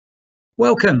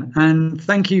Welcome and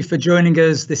thank you for joining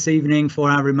us this evening for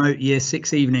our remote Year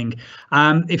 6 evening.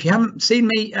 If you haven't seen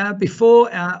me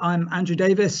before, I'm Andrew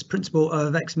Davis, Principal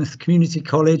of Exmouth Community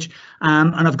College,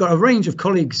 and I've got a range of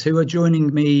colleagues who are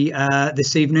joining me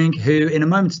this evening, who in a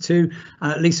moment or two,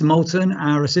 Lisa Malton,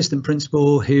 our Assistant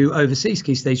Principal who oversees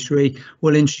Key Stage 3,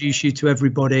 will introduce you to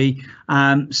everybody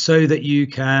so that you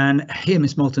can hear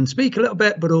Miss Malton speak a little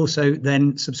bit, but also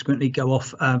then subsequently go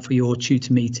off for your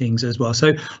tutor meetings as well.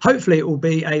 So hopefully it will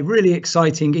be a really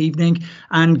exciting evening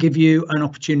and give you an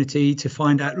opportunity to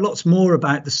find out lots more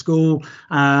about the school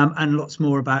and lots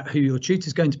more about who your tutor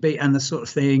is going to be and the sort of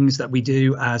things that we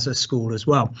do as a school as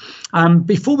well.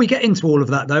 Before we get into all of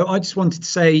that, though, I just wanted to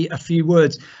say a few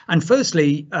words. And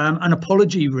firstly, an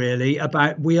apology really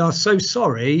about we are so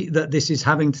sorry that this is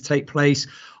having to take place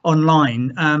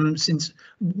online, since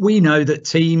we know that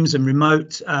Teams and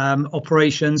remote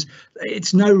operations,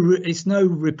 it's no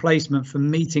replacement for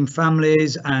meeting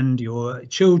families and your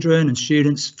children and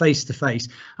students face to face.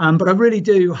 But I really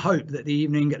do hope that the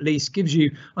evening at least gives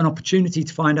you an opportunity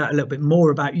to find out a little bit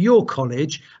more about your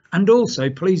college. And also,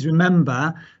 please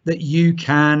remember that you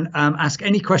can ask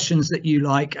any questions that you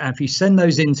like. If you send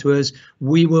those in to us,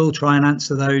 we will try and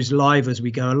answer those live as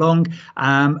we go along.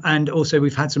 And also,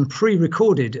 we've had some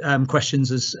pre-recorded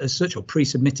questions as such, or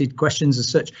pre-submitted questions as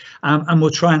such, and we'll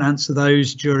try and answer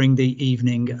those during the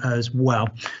evening as well.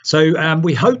 So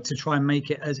we hope to try and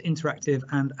make it as interactive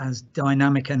and as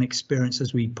dynamic an experience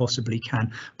as we possibly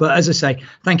can. But as I say,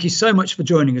 thank you so much for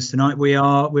joining us tonight.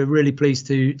 We're really pleased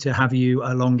to have you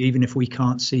along, even if we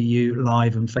can't see you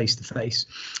live and face to face.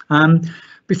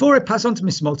 Before I pass on to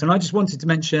Miss Malton, I just wanted to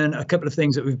mention a couple of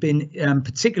things that we've been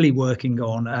particularly working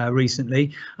on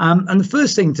recently. And the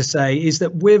first thing to say is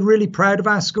that we're really proud of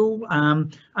our school,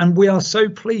 and we are so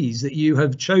pleased that you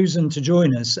have chosen to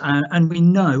join us. And we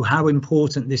know how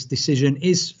important this decision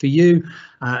is for you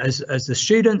as the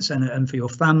students and for your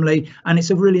family. And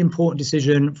it's a really important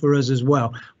decision for us as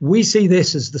well. We see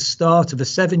this as the start of a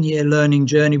 7-year learning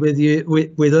journey with you,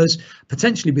 with us,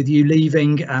 potentially with you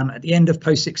leaving at the end of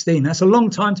post-16. That's a long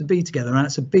time to be together, and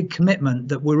it's a big commitment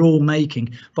that we're all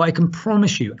making. But I can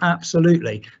promise you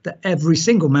absolutely that every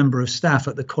single member of staff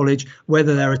at the college,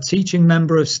 whether they're a teaching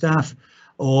member of staff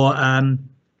or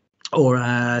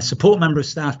a support member of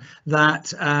staff,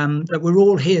 that we're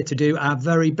all here to do our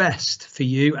very best for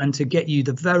you and to get you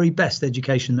the very best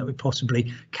education that we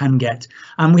possibly can get.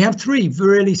 And we have 3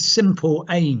 really simple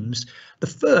aims. The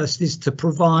first is to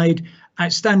provide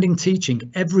outstanding teaching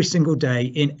every single day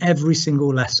in every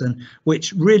single lesson,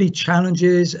 which really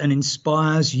challenges and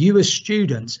inspires you as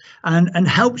students and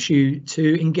helps you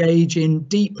to engage in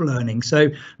deep learning. So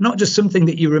not just something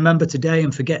that you remember today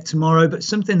and forget tomorrow, but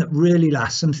something that really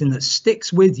lasts, something that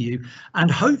sticks with you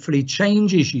and hopefully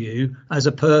changes you as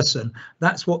a person.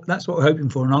 That's what we're hoping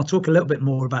for, and I'll talk a little bit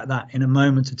more about that in a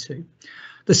moment or two.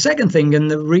 The second thing, and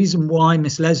the reason why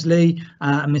Miss Leslie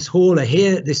and Miss Hall are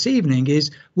here this evening, is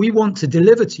we want to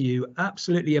deliver to you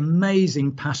absolutely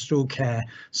amazing pastoral care,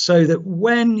 so that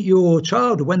when your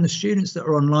child or when the students that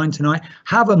are online tonight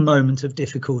have a moment of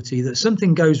difficulty, that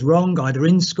something goes wrong either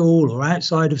in school or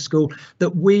outside of school,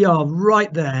 that we are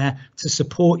right there to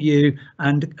support you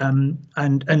and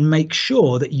make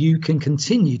sure that you can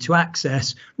continue to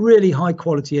access really high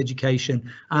quality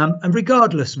education, and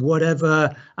regardless whatever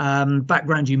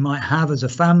background you might have as a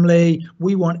family,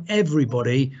 we want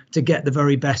everybody to get the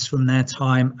very best from their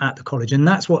time at the college, and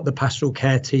that's what the pastoral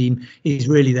care team is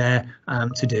really there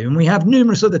to do. And we have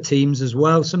numerous other teams as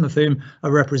well, some of whom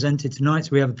are represented tonight.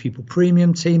 So we have a pupil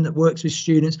premium team that works with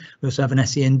students. We also have an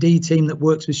SEND team that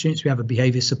works with students. We have a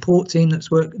behaviour support team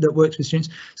that works with students.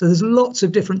 So there's lots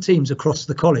of different teams across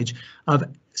the college of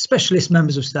specialist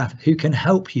members of staff who can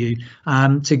help you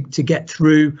to get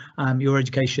through your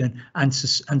education and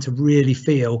to really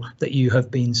feel that you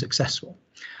have been successful.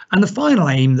 And the final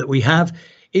aim that we have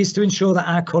is to ensure that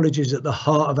our college is at the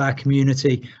heart of our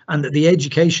community and that the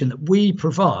education that we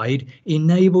provide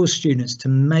enables students to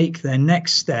make their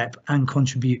next step and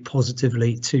contribute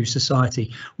positively to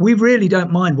society. We really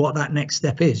don't mind what that next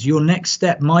step is. Your next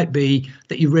step might be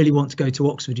that you really want to go to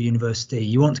Oxford University,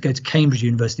 you want to go to Cambridge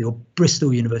University or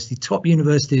Bristol University, top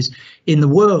universities in the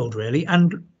world really.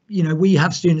 And you know, we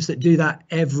have students that do that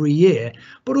every year,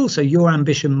 but also your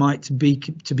ambition might be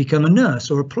to become a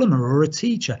nurse or a plumber or a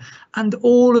teacher. And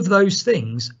all of those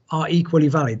things are equally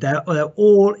valid. They're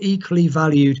all equally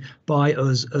valued by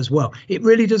us as well. It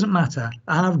really doesn't matter.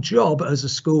 Our job as a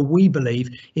school, we believe,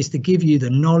 is to give you the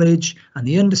knowledge and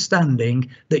the understanding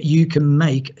that you can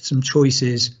make some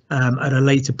choices at a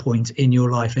later point in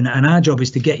your life. And our job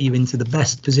is to get you into the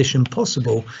best position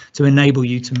possible to enable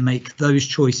you to make those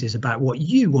choices about what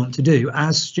you want want to do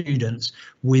as students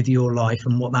with your life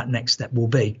and what that next step will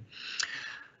be.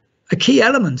 A key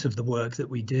element of the work that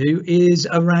we do is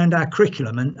around our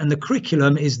curriculum, and the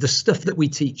curriculum is the stuff that we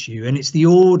teach you, and it's the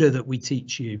order that we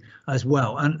teach you as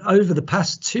well. And over the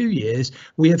past 2 years,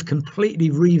 we have completely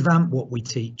revamped what we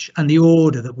teach and the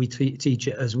order that we teach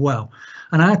it as well.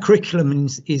 And our curriculum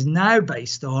is now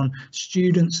based on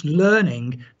students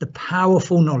learning the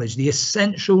powerful knowledge, the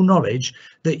essential knowledge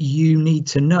that you need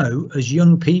to know as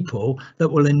young people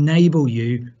that will enable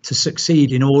you to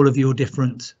succeed in all of your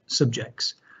different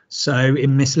subjects. So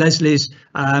in Miss Leslie's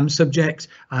subject,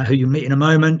 who you'll meet in a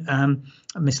moment,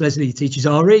 Miss Leslie teaches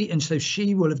RE, and so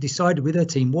she will have decided with her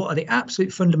team what are the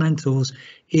absolute fundamentals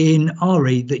in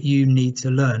RE that you need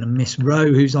to learn. And Miss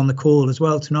Rowe, who's on the call as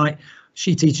well tonight,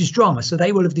 she teaches drama. So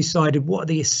they will have decided what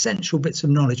are the essential bits of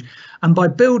knowledge. And by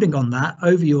building on that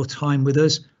over your time with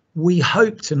us, we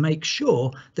hope to make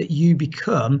sure that you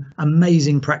become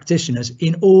amazing practitioners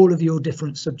in all of your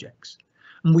different subjects.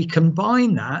 And we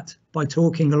combine that by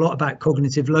talking a lot about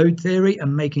cognitive load theory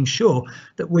and making sure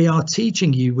that we are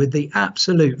teaching you with the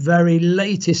absolute very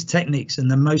latest techniques and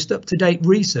the most up-to-date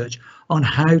research on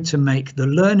how to make the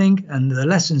learning and the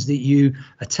lessons that you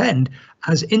attend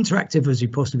as interactive as you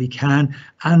possibly can,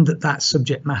 and that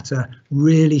subject matter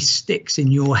really sticks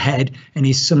in your head and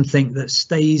is something that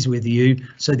stays with you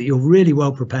so that you're really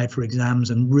well prepared for exams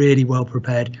and really well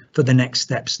prepared for the next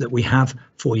steps that we have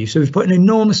for you. So we've put an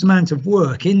enormous amount of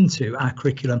work into our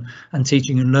curriculum and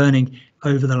teaching and learning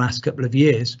over the last couple of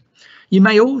years. You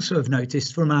may also have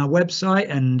noticed from our website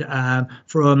and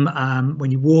from when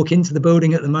you walk into the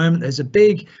building at the moment, there's a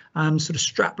big sort of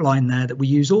strap line there that we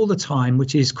use all the time,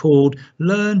 which is called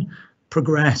Learn,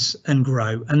 Progress and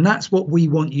Grow. And that's what we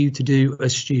want you to do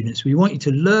as students. We want you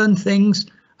to learn things,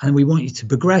 and we want you to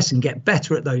progress and get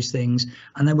better at those things,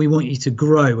 and then we want you to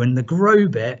grow. And the grow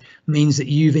bit means that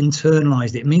you've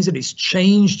internalized it. It means that it's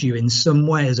changed you in some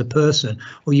way as a person,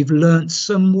 or you've learned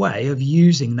some way of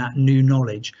using that new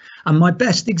knowledge. And my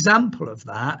best example of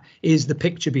that is the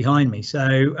picture behind me.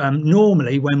 So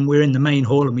normally when we're in the main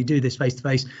hall and we do this face to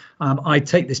face, I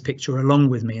take this picture along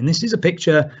with me. And this is a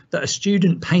picture that a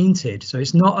student painted. So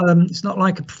it's not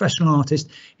like a professional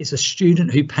artist. It's a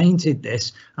student who painted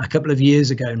this a couple of years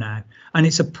ago now. And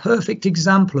it's a perfect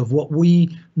example of what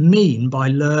we mean by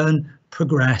learn,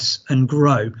 progress and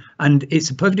grow. And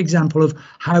it's a perfect example of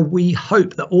how we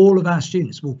hope that all of our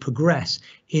students will progress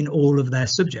in all of their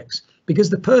subjects. Because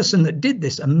the person that did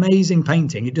this amazing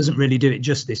painting, it doesn't really do it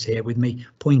justice here with me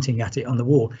pointing at it on the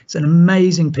wall. It's an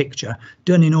amazing picture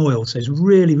done in oil. So it's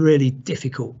really, really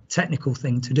difficult technical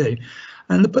thing to do.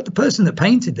 But the person that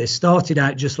painted this started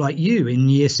out just like you in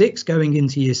year 6, going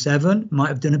into year 7, might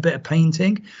have done a bit of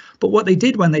painting. But what they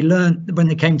did when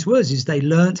they came to us is they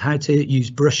learned how to use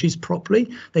brushes properly.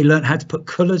 They learned how to put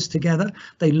colours together.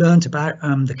 They learned about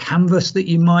the canvas that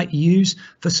you might use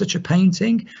for such a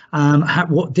painting,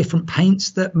 what different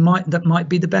paints that might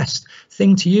be the best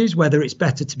thing to use, whether it's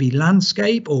better to be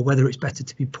landscape or whether it's better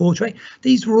to be portrait.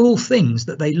 These were all things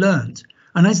that they learned.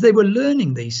 And as they were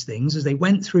learning these things, as they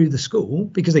went through the school,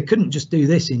 because they couldn't just do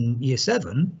this in year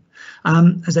 7,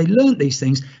 as they learned these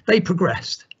things, they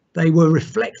progressed. They were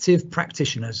reflective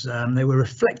practitioners. They were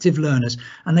reflective learners,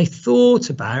 and they thought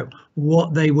about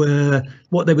what they were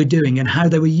doing and how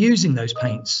they were using those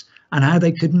paints and how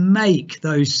they could make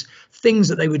those things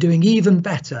that they were doing even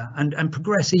better and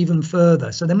progress even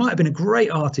further. So they might have been a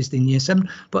great artist in year 7,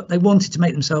 but they wanted to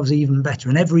make themselves even better.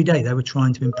 And every day they were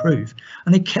trying to improve,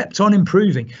 and they kept on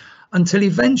improving until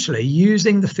eventually,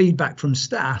 using the feedback from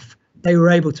staff, they were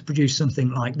able to produce something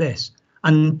like this.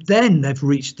 And then they've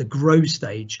reached the grow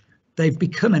stage. They've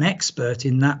become an expert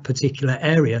in that particular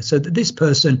area, so that this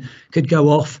person could go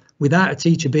off without a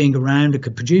teacher being around and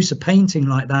could produce a painting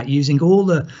like that using all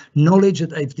the knowledge that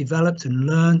they've developed and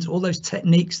learned, all those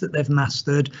techniques that they've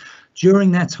mastered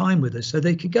during their time with us. So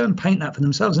they could go and paint that for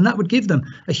themselves, and that would give them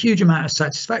a huge amount of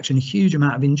satisfaction, a huge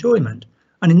amount of enjoyment.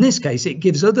 And in this case, it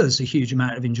gives others a huge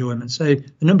amount of enjoyment. So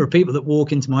the number of people that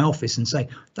walk into my office and say,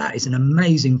 that is an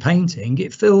amazing painting,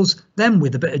 it fills them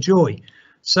with a bit of joy.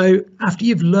 So after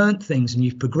you've learnt things and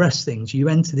you've progressed things, you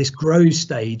enter this grow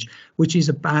stage, which is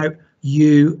about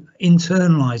you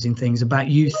internalizing things, about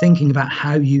you thinking about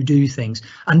how you do things.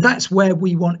 And that's where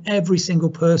we want every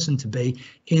single person to be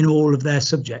in all of their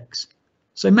subjects.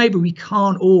 So maybe we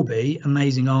can't all be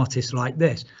amazing artists like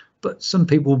this, but some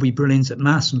people will be brilliant at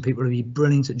maths, some people will be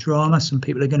brilliant at drama, some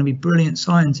people are going to be brilliant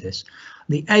scientists.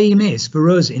 The aim is for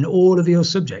us in all of your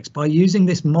subjects, by using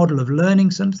this model of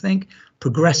learning something,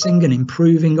 progressing and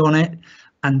improving on it,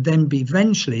 and then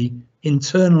eventually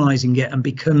internalizing it and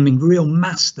becoming real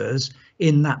masters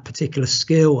in that particular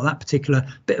skill or that particular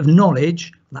bit of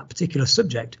knowledge, that particular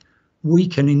subject, we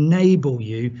can enable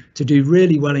you to do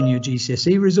really well in your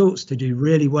GCSE results, to do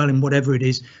really well in whatever it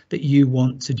is that you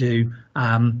want to do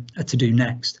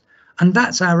next. And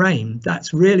that's our aim.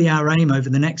 That's really our aim over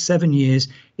the next 7 years,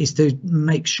 is to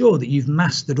make sure that you've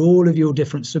mastered all of your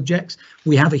different subjects.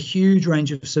 We have a huge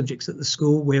range of subjects at the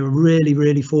school. We're really,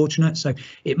 really fortunate. So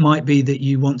it might be that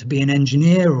you want to be an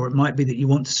engineer, or it might be that you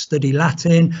want to study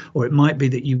Latin, or it might be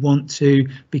that you want to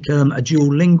become a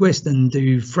dual linguist and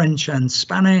do French and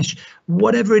Spanish.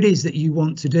 Whatever it is that you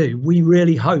want to do, we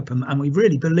really hope and we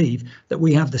really believe that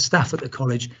we have the staff at the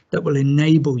college that will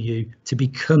enable you to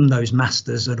become those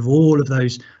masters of all of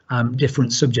those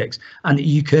different subjects, and that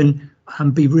you can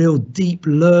be real deep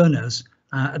learners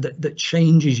that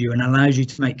changes you and allows you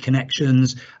to make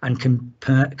connections and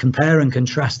compare and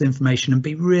contrast information and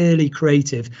be really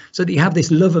creative, so that you have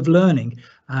this love of learning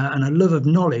and a love of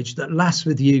knowledge that lasts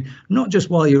with you, not just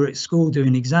while you're at school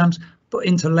doing exams, but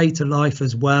into later life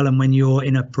as well. And when you're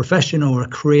in a profession or a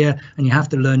career and you have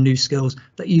to learn new skills,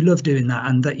 that you love doing that,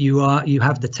 and that you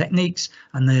have the techniques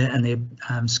and the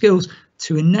skills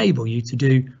to enable you to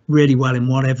do really well in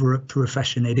whatever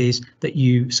profession it is that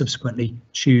you subsequently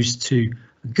choose to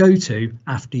go to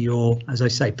after your, as I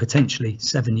say, potentially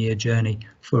 7-year journey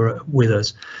with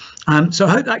us. So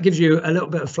I hope that gives you a little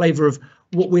bit of flavour of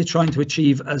what we're trying to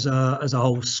achieve as a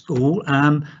whole school.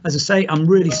 As I say, I'm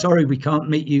really sorry we can't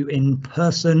meet you in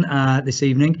person this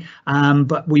evening,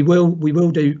 but we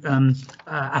will do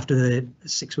after the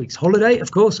 6 weeks holiday,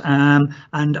 of course. And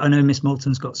I know Miss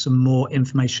Malton's got some more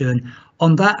information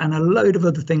on that and a load of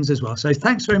other things as well. So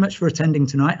thanks very much for attending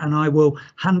tonight, and I will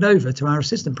hand over to our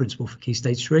assistant principal for Key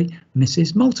Stage 3,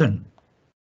 Mrs. Malton.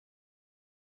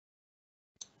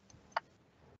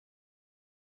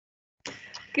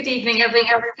 Good evening,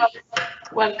 everyone.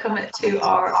 Welcome to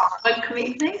our welcome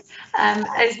evening.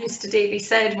 As Mr. Davey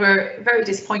said, we're very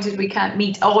disappointed we can't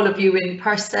meet all of you in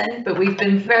person, but we've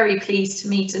been very pleased to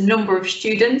meet a number of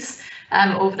students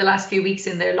over the last few weeks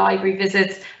in their library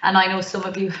visits, and I know some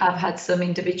of you have had some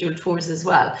individual tours as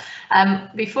well.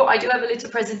 Before I do have a little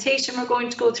presentation we're going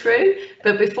to go through,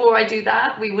 but before I do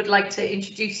that, we would like to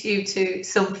introduce you to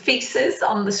some faces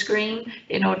on the screen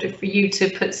in order for you to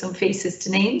put some faces to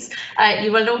names.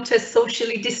 You will notice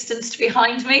socially distanced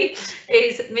behind me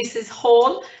is Mrs.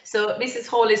 Hall. So Mrs.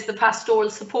 Hall is the pastoral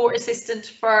support assistant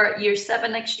for year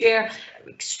 7 next year.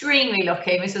 Extremely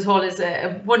lucky. Mrs. Hall is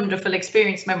a wonderful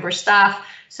experienced member of staff,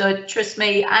 so trust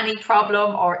me, any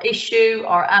problem or issue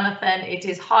or anything, it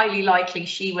is highly likely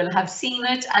she will have seen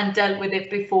it and dealt with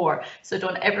it before, so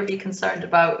don't ever be concerned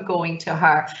about going to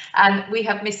her. And we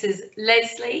have Mrs.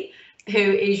 Leslie, who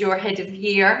is your head of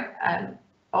year.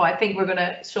 I think we're going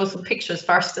to show some pictures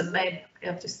first, and then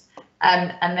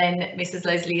and then Mrs.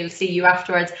 Leslie will see you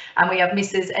afterwards. And we have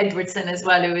Mrs. Edwardson as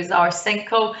well, who is our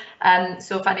Senko.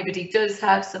 So if anybody does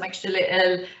have some extra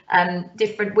little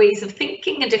different ways of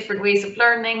thinking and different ways of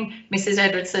learning, Mrs.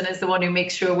 Edwardson is the one who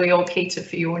makes sure we all cater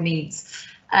for your needs.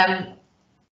 I'm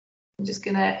just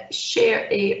going to share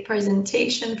a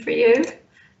presentation for you.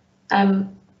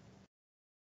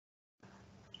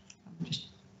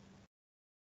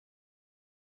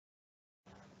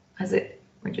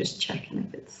 We're just checking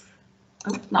if it's.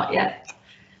 Oh, not yet.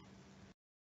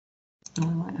 Oh,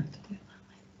 I might have to do it that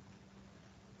way.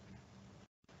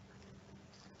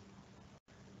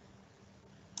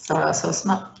 Sorry, so it's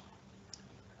not.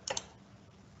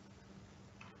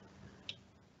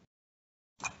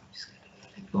 Just gonna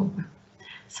flip over.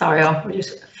 Sorry, we're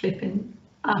just flipping.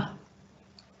 So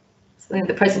I think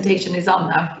the presentation is on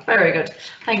now. Very good,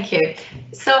 thank you.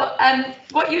 So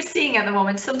what you're seeing at the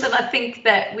moment, something I think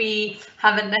that we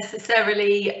haven't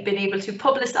necessarily been able to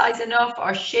publicise enough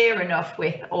or share enough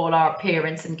with all our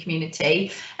parents and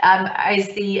community, is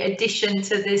the addition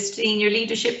to this senior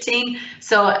leadership team.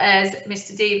 So as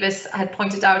Mr. Davis had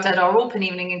pointed out at our open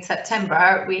evening in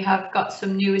September, we have got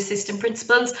some new assistant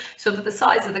principals. So for the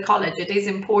size of the college, it is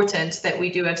important that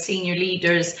we do have senior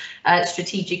leaders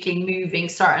strategically moving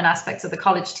certain aspects of the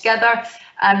college together.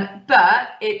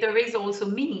 But there is also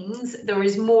means there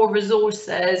is more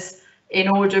resources in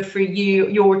order for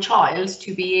your child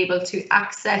to be able to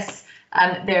access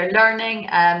their learning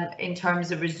in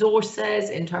terms of resources,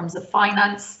 in terms of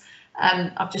finance.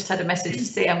 I've just had a message to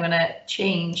say I'm going to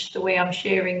change the way I'm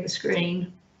sharing the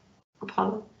screen.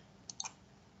 Apologies.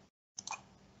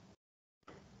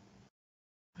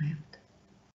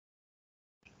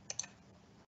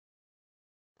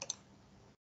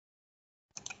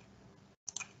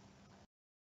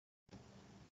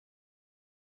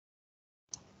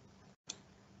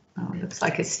 Oh, it looks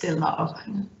like it's still not up.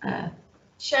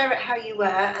 share it how you were,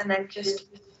 and then just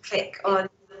click on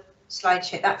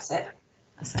slideshow. That's it.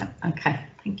 That's it. Okay,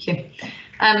 thank you.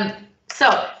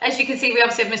 So as you can see, we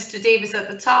obviously have Mr. Davis at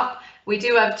the top. We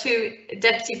do have 2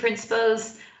 deputy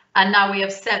principals, and now we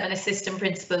have 7 assistant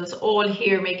principals, all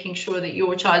here making sure that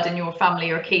your child and your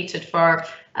family are catered for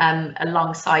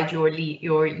alongside your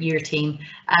year team.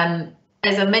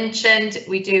 As I mentioned,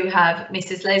 we do have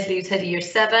Mrs. Leslie, who's head of year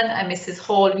 7, and Mrs.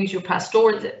 Hall, who's your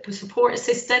pastoral support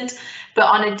assistant. But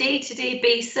on a day-to-day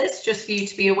basis, just for you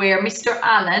to be aware, Mr.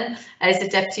 Allen, as the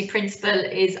deputy principal,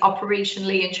 is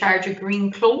operationally in charge of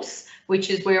Green Close,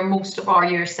 which is where most of our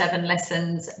year 7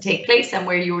 lessons take place and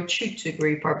where your tutor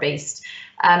group are based.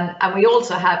 And we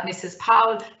also have Mrs.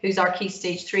 Powell, who's our Key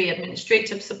Stage 3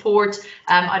 administrative support.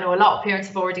 I know a lot of parents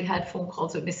have already had phone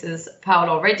calls with Mrs. Powell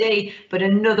already, but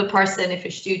another person, if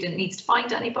a student needs to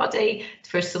find anybody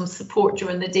for some support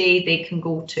during the day, they can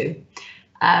go to.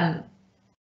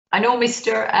 I know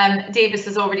Mr. Davis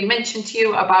has already mentioned to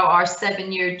you about our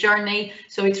 7-year journey,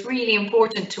 so it's really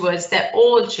important to us that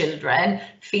all children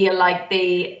feel like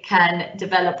they can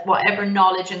develop whatever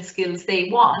knowledge and skills they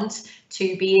want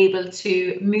to be able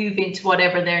to move into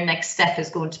whatever their next step is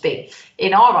going to be.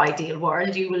 In our ideal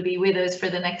world, you will be with us for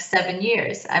the next 7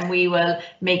 years, and we will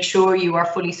make sure you are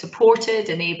fully supported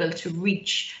and able to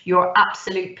reach your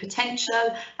absolute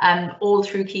potential, all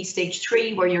through Key Stage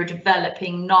 3, where you're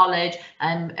developing knowledge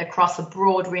and across a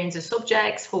broad range of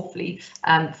subjects, hopefully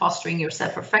fostering your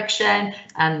self-reflection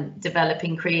and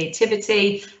developing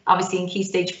creativity. Obviously in Key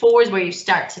Stage 4 is where you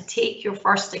start to take your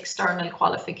first external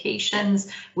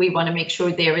qualifications. We want to make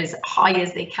sure they're as high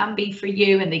as they can be for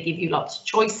you, and they give you lots of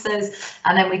choices.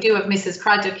 And then we do have Mrs.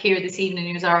 Craddock here this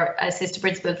evening, who's our assistant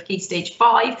principal for Key Stage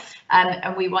 5,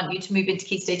 and we want you to move into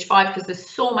Key Stage 5 because there's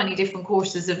so many different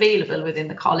courses available within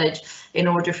the college in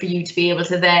order for you to be able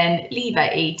to then leave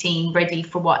at 18 ready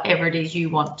for whatever it is you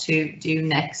want to do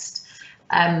next.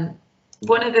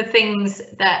 One of the things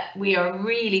that we are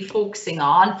really focusing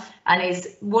on, and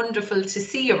is wonderful to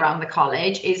see around the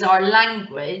college, is our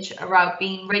language around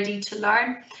being ready to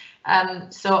learn.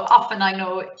 So often I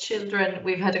know children,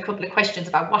 we've had a couple of questions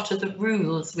about what are the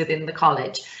rules within the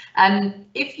college. And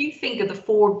if you think of the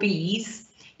 4 B's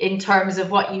in terms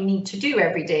of what you need to do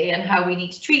every day and how we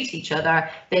need to treat each other,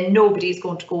 then nobody is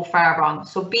going to go far wrong.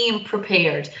 So being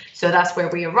prepared. So that's where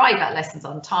we arrive at lessons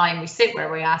on time, we sit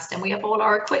where we asked, and we have all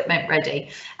our equipment ready.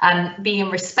 And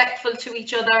being respectful to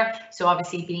each other. So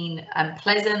obviously being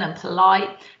pleasant and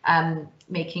polite,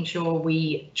 making sure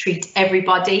we treat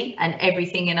everybody and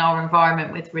everything in our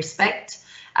environment with respect.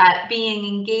 Being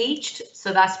engaged,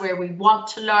 so that's where we want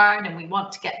to learn and we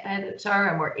want to get better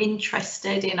and we're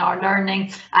interested in our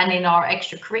learning and in our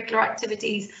extracurricular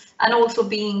activities, and also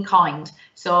being kind,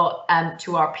 so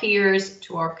to our peers,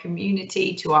 to our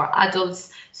community, to our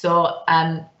adults, so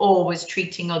always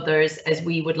treating others as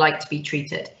we would like to be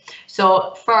treated.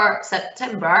 So for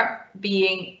September,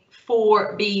 being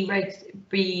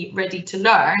 4B ready to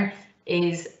learn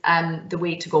is the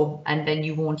way to go, and then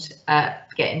you won't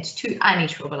get into any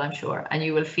trouble, I'm sure, and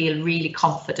you will feel really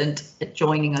confident at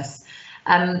joining us.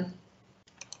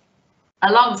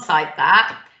 Alongside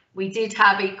that, we did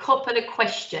have a couple of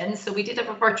questions, so we did have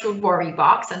a virtual worry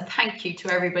box, and thank you to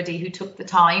everybody who took the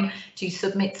time to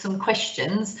submit some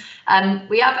questions.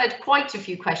 We have had quite a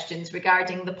few questions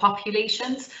regarding the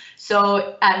populations,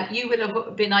 so you will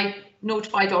have been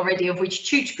notified already of which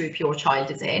tutor group your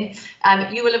child is in.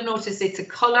 You will have noticed it's a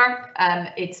colour,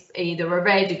 it's either a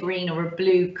red, a green or a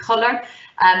blue colour.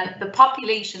 The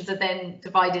populations are then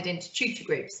divided into tutor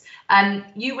groups.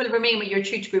 You will remain with your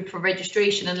tutor group for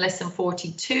registration in lesson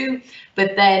 42,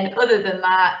 but then other than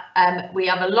that, we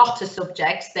have a lot of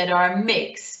subjects that are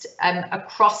mixed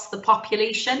across the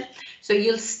population. So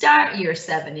you'll start year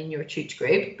 7 in your tutor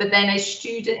group, but then as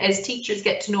teachers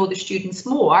get to know the students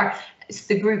more,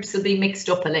 the groups will be mixed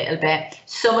up a little bit.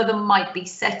 Some of them might be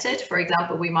setted. For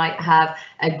example, we might have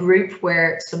a group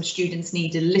where some students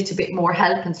need a little bit more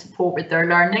help and support with their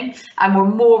learning, and we're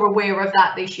more aware of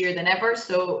that this year than ever.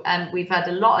 So we've had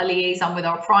a lot of liaison with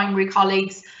our primary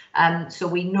colleagues, so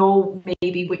we know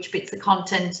maybe which bits of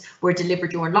content were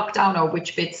delivered during lockdown or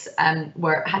which bits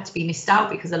had to be missed out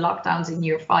because of lockdowns in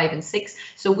year 5 and 6.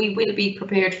 So we will be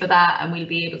prepared for that, and we'll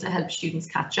be able to help students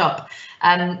catch up.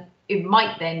 It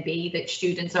might then be that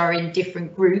students are in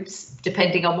different groups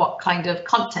depending on what kind of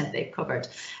content they've covered.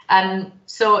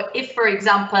 So if, for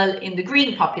example, in the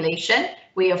green population,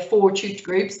 we have 4 tutor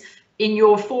groups, in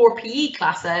your 4 PE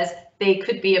classes, they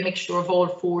could be a mixture of all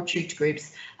 4 tutor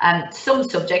groups. Some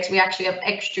subjects we actually have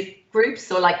extra groups,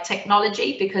 so like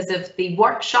technology, because of the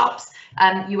workshops,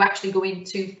 you actually go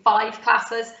into 5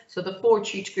 classes, so the 4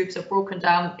 tutor groups are broken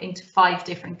down into 5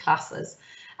 different classes.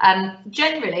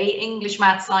 Generally, English,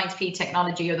 Maths, Science, PE,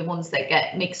 Technology are the ones that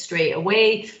get mixed straight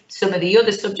away. Some of the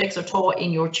other subjects are taught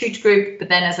in your tutor group, but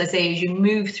then, as I say, as you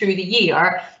move through the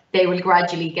year, they will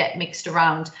gradually get mixed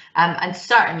around. And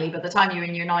certainly by the time you're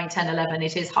in year 9, 10, 11,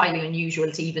 it is highly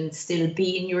unusual to even still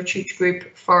be in your tutor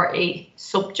group for a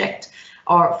subject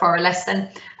or for a lesson.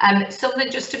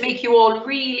 Something just to make you all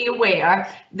really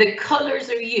aware, the colours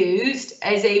are used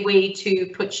as a way to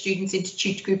put students into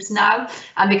tutor groups now,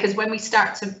 and because when we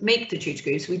start to make the tutor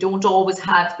groups, we don't always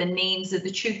have the names of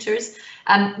the tutors.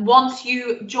 Once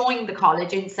you join the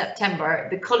college in September,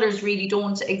 the colours really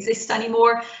don't exist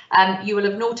anymore. You will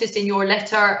have noticed in your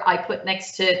letter I put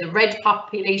next to the red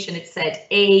population, it said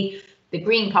A, the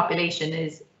green population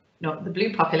is, no, the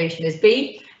blue population is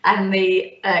B, and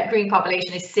the green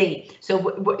population is C.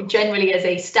 So generally as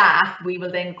a staff, we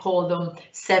will then call them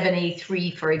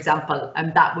 7A3, for example,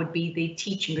 and that would be the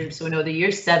teaching group. So we know the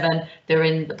year 7, they're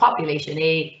in the population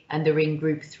A and they're in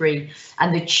group 3.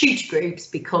 And the tutor groups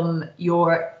become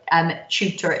your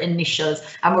tutor initials,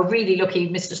 and we're really lucky.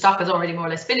 Mr. Stock has already more or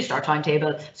less finished our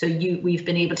timetable, so we've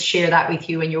been able to share that with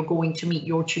you, and you're going to meet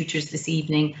your tutors this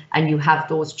evening and you have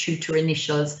those tutor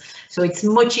initials. So it's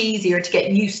much easier to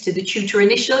get used to the tutor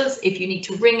initials if you need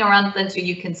to ring around them, so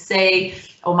you can say,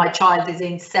 oh, my child is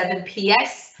in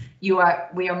 7PS. We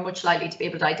are much likely to be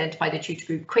able to identify the tutor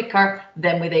group quicker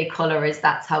than with a colour, as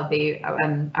that's how they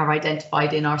are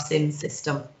identified in our SIM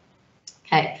system.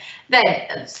 Okay,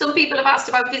 then some people have asked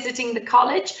about visiting the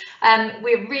college.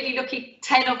 We're really lucky,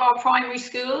 10 of our primary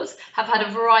schools have had a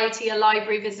variety of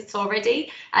library visits already,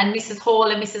 and Mrs.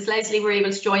 Hall and Mrs. Leslie were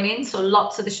able to join in, so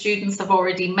lots of the students have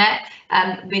already met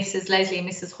Mrs. Leslie and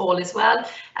Mrs. Hall as well.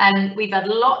 And we've had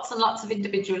lots and lots of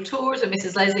individual tours with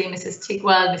Mrs. Leslie and Mrs.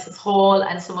 Tigwell, Mrs. Hall,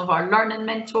 and some of our learning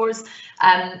mentors.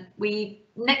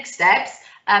 Next steps.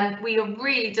 We are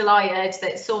really delighted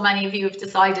that so many of you have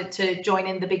decided to join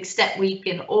in the Big Step Week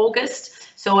in August.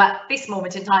 So at this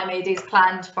moment in time, it is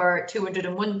planned for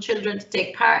 201 children to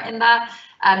take part in that.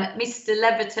 Mr.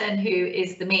 Leviton, who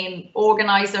is the main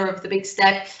organiser of the Big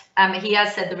Step, he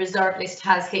has said the reserve list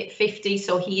has hit 50,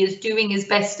 so he is doing his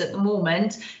best at the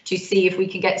moment to see if we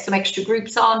can get some extra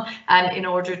groups on in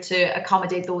order to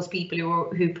accommodate those people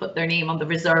who put their name on the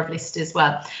reserve list as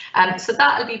well. So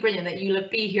that'll be brilliant, that you'll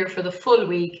be here for the full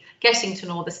week, getting to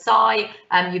know the SCI.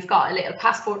 You've got a little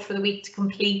passport for the week to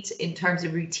complete in terms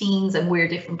of routines and where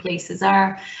different places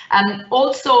are.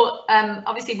 Also,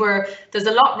 obviously there's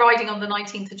a lot riding on the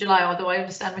 19th of July, although I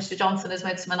understand Mr. Johnson has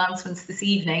made some announcements this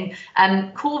evening.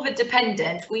 COVID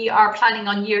dependent, we are planning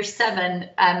on year 7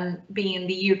 being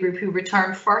the year group who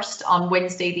return first on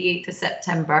Wednesday the 8th of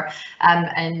September,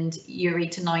 and year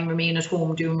 8 to 9 remain at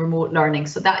home doing remote learning.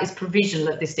 So that is provisional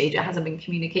at this stage. It hasn't been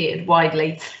communicated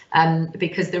widely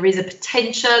because there is a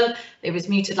potential, it was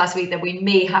muted last week, that we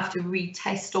may have to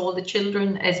retest all the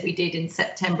children as we did in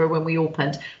September when we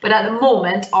opened. But at the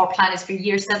moment, our plan is for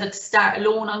year 7 to start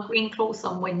alone on Green Close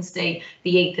on Wednesday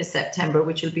the 8th of September,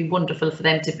 which will be wonderful for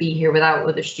them to be here without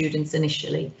other students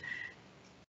initially.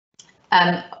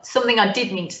 Something I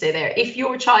did mean to say there, if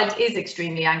your child is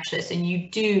extremely anxious and you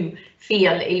do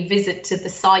feel a visit to the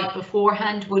site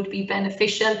beforehand would be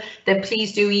beneficial, then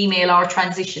please do email our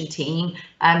transition team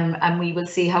and we will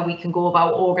see how we can go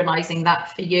about organising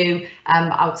that for you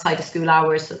outside of school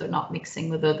hours, so they're not mixing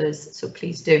with others, so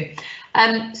please do.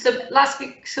 So last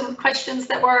week, some questions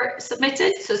that were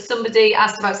submitted. So somebody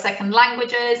asked about second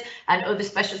languages and other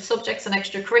special subjects and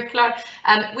extracurricular.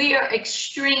 We are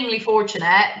extremely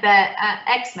fortunate that at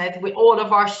Exmouth, all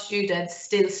of our students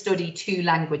still study 2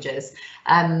 languages.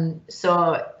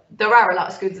 So there are a lot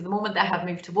of schools at the moment that have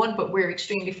moved to 1, but we're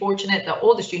extremely fortunate that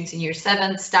all the students in year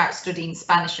 7 start studying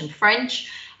Spanish and French.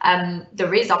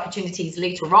 There is opportunities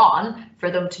later on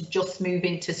for them to just move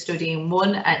into studying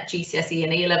 1 at GCSE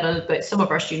and A level, but some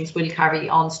of our students will carry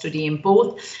on studying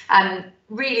both.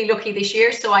 Really lucky this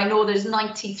year, so I know there's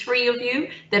 93 of you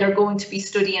that are going to be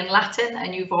studying Latin,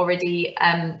 and you've already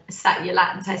sat your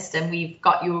Latin test and we've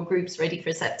got your groups ready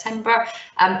for September.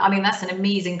 I mean, that's an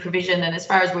amazing provision, and as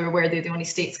far as we're aware, they're the only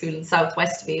state school in South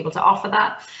West to be able to offer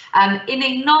that. In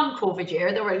a non-COVID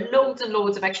year, there were loads and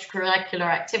loads of extracurricular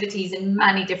activities in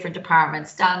many different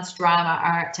departments: dance, drama,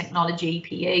 art, technology,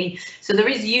 PA. So there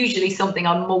is usually something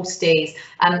on most days.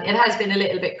 It has been a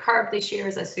little bit curbed this year,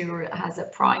 as Sue has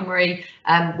at primary.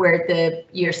 where the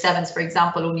year 7s, for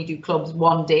example, only do clubs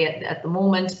one day at the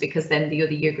moment, because then the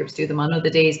other year groups do them on other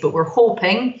days. But we're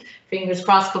hoping, fingers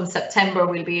crossed, come September,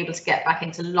 we'll be able to get back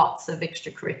into lots of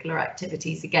extracurricular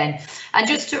activities again. And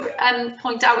just to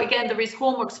point out again, there is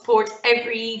homework support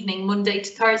every evening, Monday to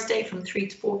Thursday from 3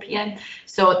 to 4 p.m.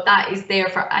 So that is there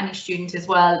for any student as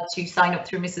well to sign up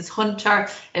through Mrs. Hunter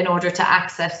in order to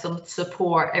access some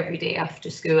support every day after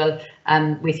school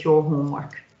with your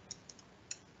homework.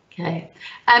 Okay,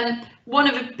 one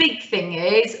of the big thing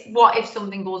is, what if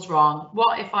something goes wrong?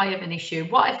 What if I have an issue?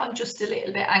 What if I'm just a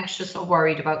little bit anxious or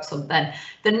worried about something?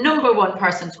 The number one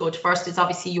person to go to first is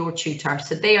obviously your tutor.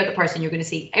 So they are the person you're going to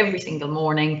see every single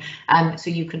morning, so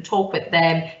you can talk with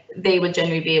them. They will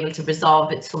generally be able to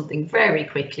resolve it something very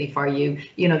quickly for you.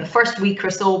 You know, the first week or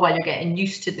so, while you're getting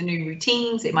used to the new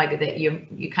routines, it might be that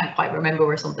you can't quite remember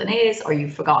where something is, or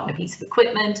you've forgotten a piece of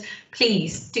equipment.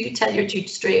 Please do tell your tutor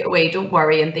straight away, don't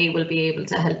worry, and they will be able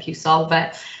to help you solve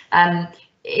it.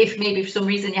 If maybe for some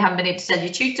reason you haven't been able to tell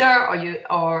your tutor, or you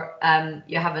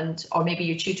haven't, or maybe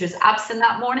your tutor is absent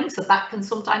that morning, so that can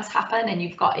sometimes happen, and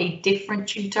you've got a different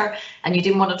tutor and you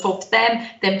didn't want to talk to them,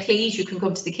 then please, you can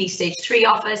come to the Key Stage 3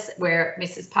 office where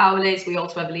Mrs. Powell is. We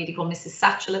also have a lady called Mrs.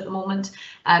 Satchel at the moment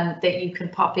that you can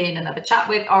pop in and have a chat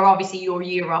with, or obviously your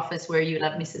year office where you'll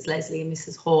have Mrs. Leslie and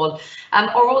Mrs. Hall,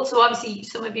 or also obviously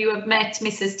some of you have met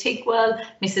Mrs. Tigwell,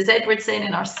 Mrs. Edwardson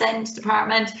in our SEND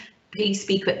department. Please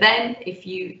speak with them if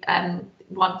you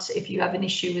if you have an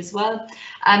issue as well.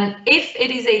 If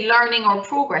it is a learning or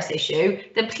progress issue,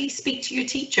 then please speak to your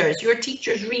teachers. Your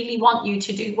teachers really want you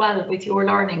to do well with your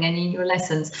learning and in your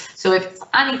lessons. So if it's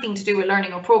anything to do with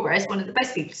learning or progress, one of the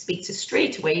best people to speak to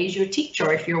straight away is your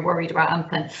teacher if you're worried about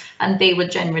anything, and they will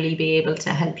generally be able to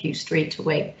help you straight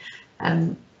away.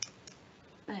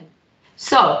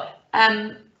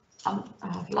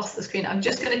 I've lost the screen. I'm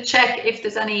just going to check if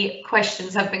there's any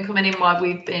questions have been coming in while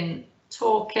we've been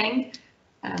talking.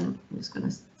 I'm just going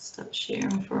to stop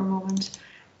sharing for a moment.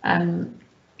 Don't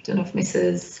know if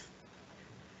Mrs.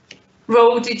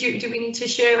 Rowe, do we need to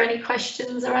share any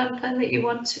questions or anything that you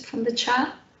want from the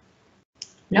chat?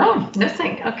 No,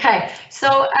 nothing. Okay,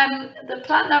 so the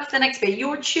plan now for the next bit,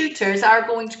 your tutors are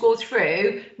going to go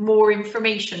through more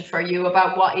information for you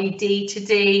about what a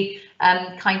day-to-day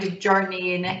kind of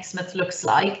journey in Exmouth looks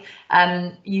like.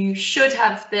 You should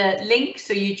have the link,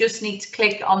 so you just need to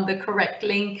click on the correct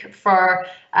link for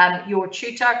your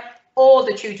tutor. All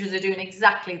the tutors are doing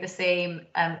exactly the same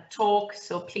talk,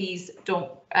 so please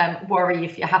don't worry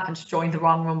if you happen to join the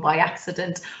wrong room by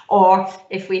accident, or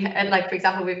if we, like for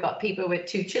example, we've got people with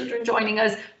 2 children joining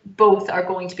us, both are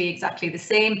going to be exactly the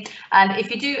same. And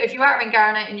if you are in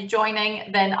Ghana and you're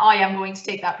joining, then I am going to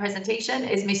take that presentation.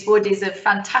 Miss Wood is a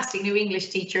fantastic new English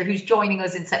teacher who's joining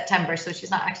us in September, so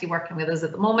she's not actually working with us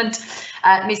at the moment.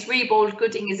 Miss Rebold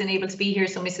Gooding isn't able to be here,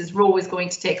 so Mrs. Rowe is going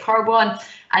to take her one.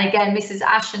 And again, Mrs.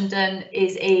 Ashenden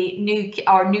is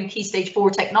our new Key Stage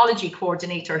 4 technology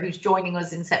coordinator who's joining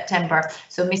us in September.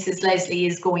 So Mrs. Leslie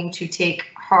is going to take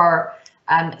her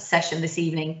session this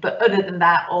evening. But other than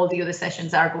that, all the other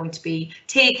sessions are going to be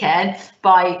taken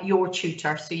by your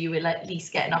tutor. So you will at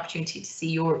least get an opportunity to see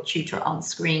your tutor on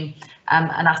screen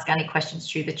and ask any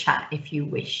questions through the chat if you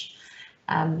wish.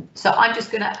 So I'm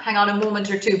just going to hang on a moment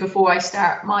or two before I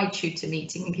start my tutor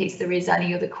meeting in case there is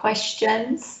any other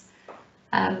questions.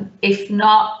 If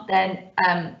not, then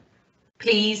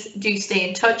please do stay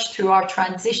in touch through our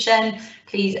transition.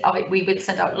 Please, we will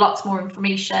send out lots more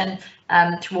information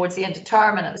towards the end of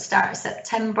term and at the start of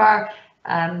September,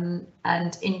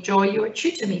 and enjoy your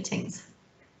tutor meetings.